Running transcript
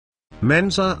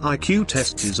Mensa IQ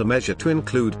Test is a measure to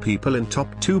include people in top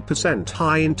 2%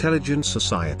 high intelligence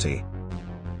society.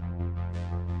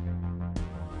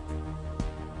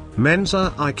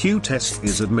 Mensa IQ Test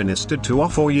is administered to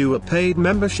offer you a paid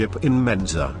membership in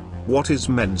Mensa. What is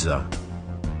Mensa?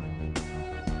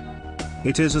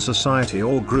 It is a society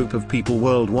or group of people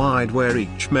worldwide where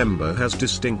each member has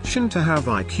distinction to have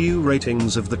IQ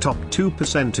ratings of the top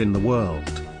 2% in the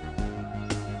world.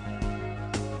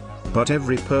 But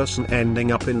every person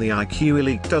ending up in the IQ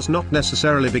elite does not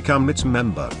necessarily become its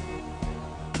member.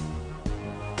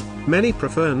 Many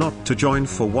prefer not to join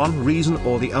for one reason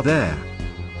or the other.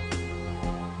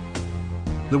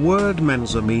 The word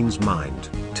Mensa means mind,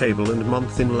 table and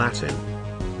month in Latin.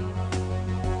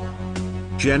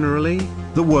 Generally,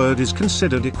 the word is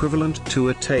considered equivalent to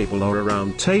a table or a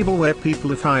round table where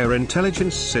people of higher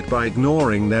intelligence sit by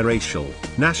ignoring their racial,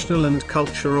 national and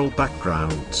cultural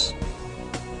backgrounds.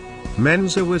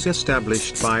 Mensa was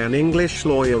established by an English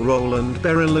lawyer Roland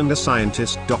Beryl and a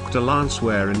scientist Dr. Lance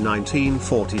Ware in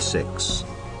 1946.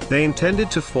 They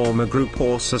intended to form a group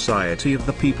or society of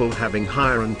the people having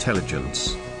higher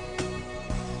intelligence.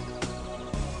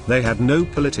 They had no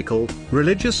political,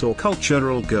 religious or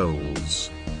cultural goals.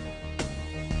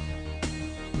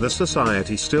 The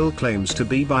society still claims to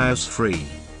be bias-free.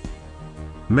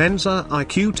 Mensa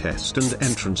IQ Test and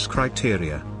entrance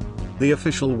criteria. The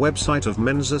official website of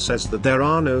Mensa says that there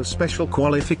are no special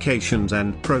qualifications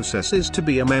and processes to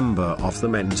be a member of the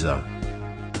Mensa.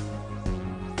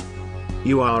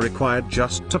 You are required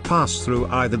just to pass through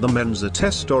either the Mensa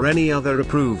test or any other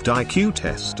approved IQ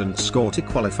test and score to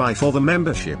qualify for the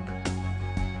membership.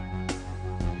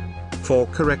 For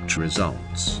correct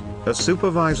results, a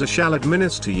supervisor shall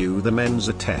administer you the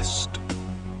Mensa test.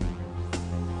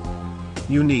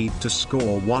 You need to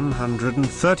score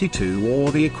 132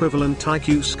 or the equivalent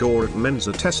IQ score at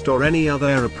Mensa test or any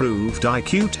other approved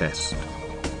IQ test.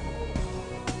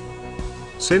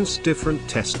 Since different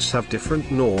tests have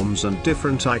different norms and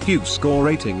different IQ score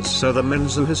ratings, so the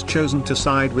Mensa has chosen to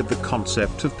side with the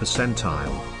concept of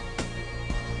percentile.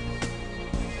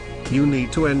 You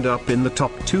need to end up in the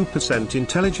top 2%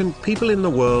 intelligent people in the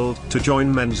world to join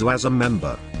Mensa as a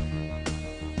member.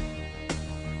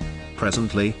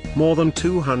 Presently, more than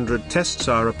 200 tests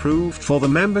are approved for the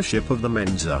membership of the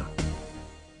Mensa.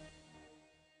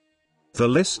 The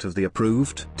list of the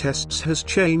approved tests has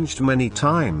changed many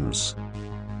times.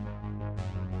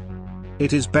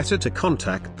 It is better to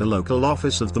contact the local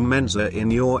office of the Mensa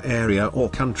in your area or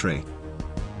country.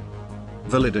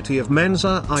 Validity of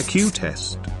Mensa IQ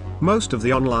test. Most of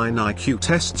the online IQ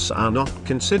tests are not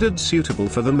considered suitable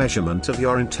for the measurement of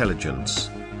your intelligence.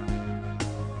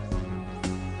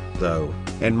 Though,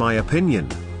 in my opinion,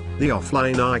 the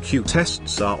offline IQ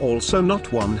tests are also not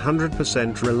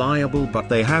 100% reliable, but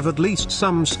they have at least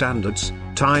some standards,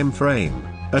 time frame,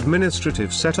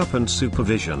 administrative setup and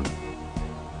supervision.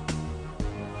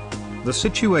 The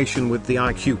situation with the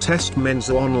IQ test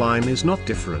Mensa online is not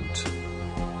different.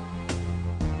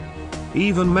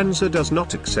 Even Mensa does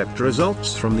not accept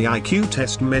results from the IQ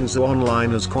test Mensa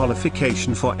online as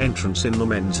qualification for entrance in the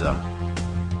Mensa.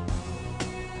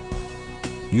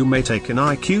 You may take an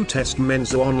IQ test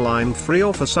Mensa online free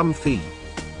or for some fee.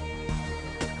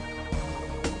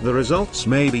 The results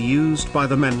may be used by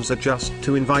the Mensa just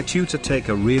to invite you to take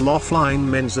a real offline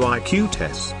Mensa IQ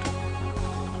test.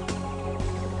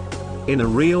 In a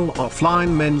real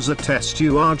offline Mensa test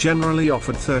you are generally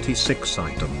offered 36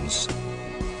 items.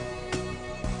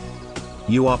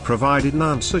 You are provided an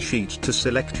answer sheet to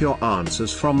select your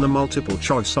answers from the multiple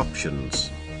choice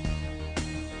options.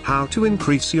 How to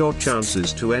increase your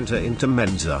chances to enter into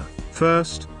Mensa.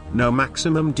 First, know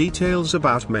maximum details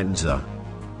about Mensa.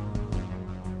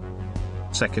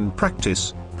 Second,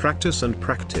 practice, practice and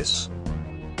practice.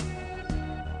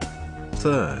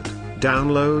 Third,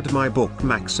 download my book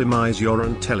Maximize Your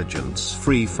Intelligence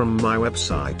free from my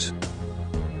website.